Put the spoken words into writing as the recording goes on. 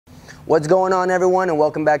What's going on, everyone, and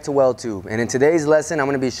welcome back to WeldTube. And in today's lesson, I'm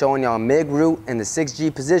going to be showing y'all MIG root in the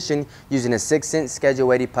 6G position using a 6-inch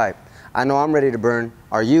Schedule 80 pipe. I know I'm ready to burn.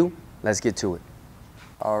 Are you? Let's get to it.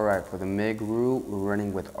 Alright, for the MIG root, we're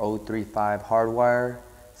running with 035 hardwire,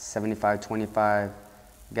 7525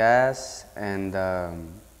 gas, and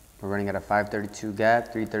we're running at a 532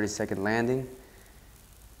 gap, 332nd landing.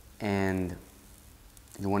 And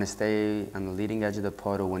you want to stay on the leading edge of the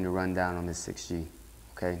puddle when you run down on this 6G.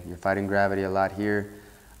 Okay, you're fighting gravity a lot here.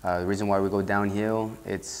 The reason why we go downhill,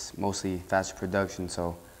 it's mostly faster production.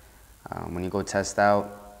 So when you go test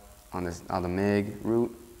out on the MIG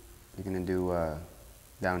root, you're gonna do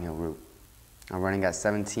downhill root. I'm running at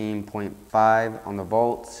 17.5 on the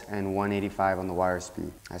volts and 185 on the wire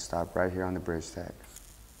speed. I stop right here on the bridge tack.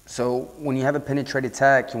 So when you have a penetrated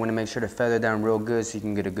tack, you want to make sure to feather down real good so you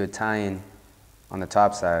can get a good tie-in on the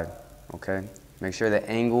top side. Okay, make sure the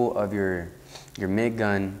angle of your MIG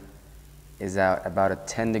gun is out about a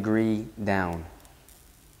 10-degree down.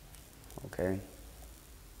 Okay,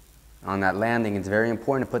 on that landing, it's very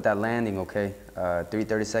important to put that landing, okay,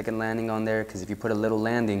 332nd landing on there, because if you put a little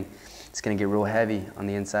landing, it's going to get real heavy on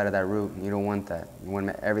the inside of that root. You don't want that. You want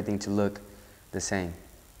everything to look the same,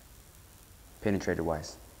 penetrated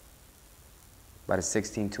wise. About a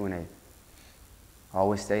 16 to an 8.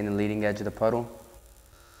 Always stay in the leading edge of the puddle.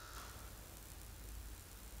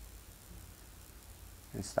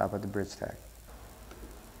 And stop at the bridge tack.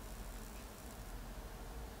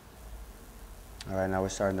 Alright, now we're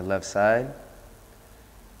starting the left side.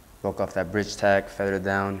 Broke off that bridge tack, feathered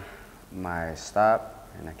down my stop,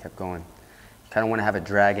 and I kept going. You kind of want to have a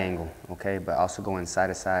drag angle, okay, but also going side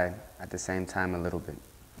to side at the same time a little bit.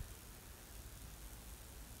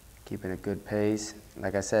 Keeping a good pace.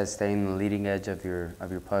 Like I said, stay in the leading edge of your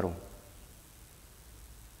puddle.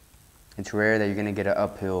 It's rare that you're going to get an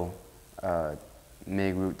uphill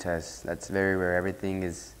MIG root test. That's very rare. Everything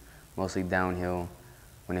is mostly downhill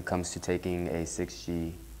when it comes to taking a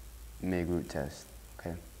 6G MIG root test.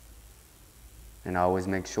 Okay. And always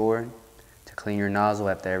make sure to clean your nozzle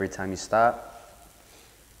after every time you stop.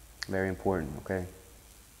 Very important, okay?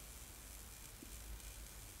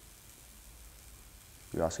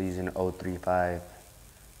 You're also using an 035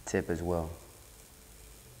 tip as well.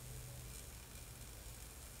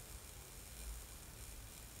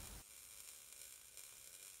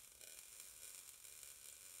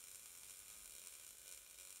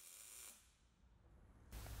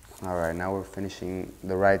 All right, now we're finishing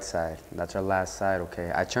the right side. That's our last side,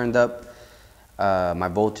 okay? I turned up my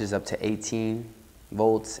voltage up to 18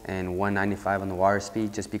 volts and 195 on the wire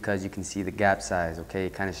speed just because you can see the gap size, okay?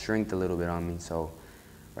 It kind of shrinked a little bit on me, so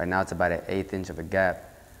right now it's about an 1/8 inch of a gap.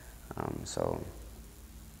 So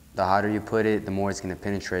the hotter you put it, the more it's going to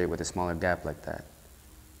penetrate with a smaller gap like that.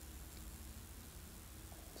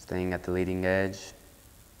 Staying at the leading edge,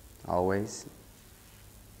 always.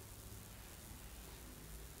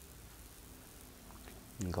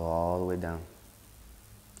 And go all the way down.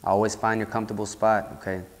 Always find your comfortable spot,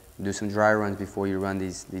 okay? Do some dry runs before you run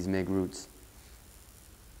these MIG roots.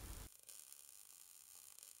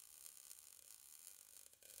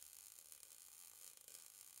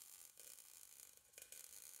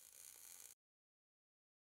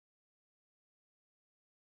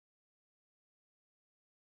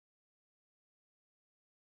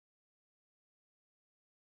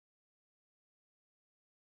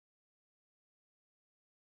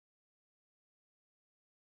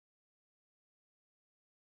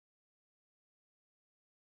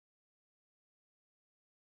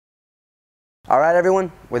 Alright,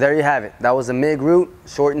 everyone, well, there you have it. That was a MIG root,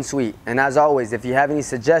 short and sweet. And as always, if you have any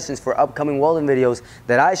suggestions for upcoming welding videos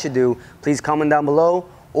that I should do, please comment down below,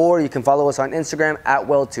 or you can follow us on Instagram at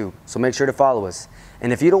WeldTube. So make sure to follow us.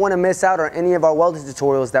 And if you don't want to miss out on any of our welding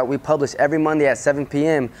tutorials that we publish every Monday at 7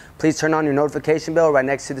 p.m., please turn on your notification bell right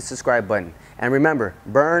next to the subscribe button. And remember,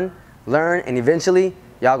 burn, learn, and eventually,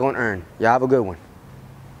 y'all gonna earn. Y'all have a good one.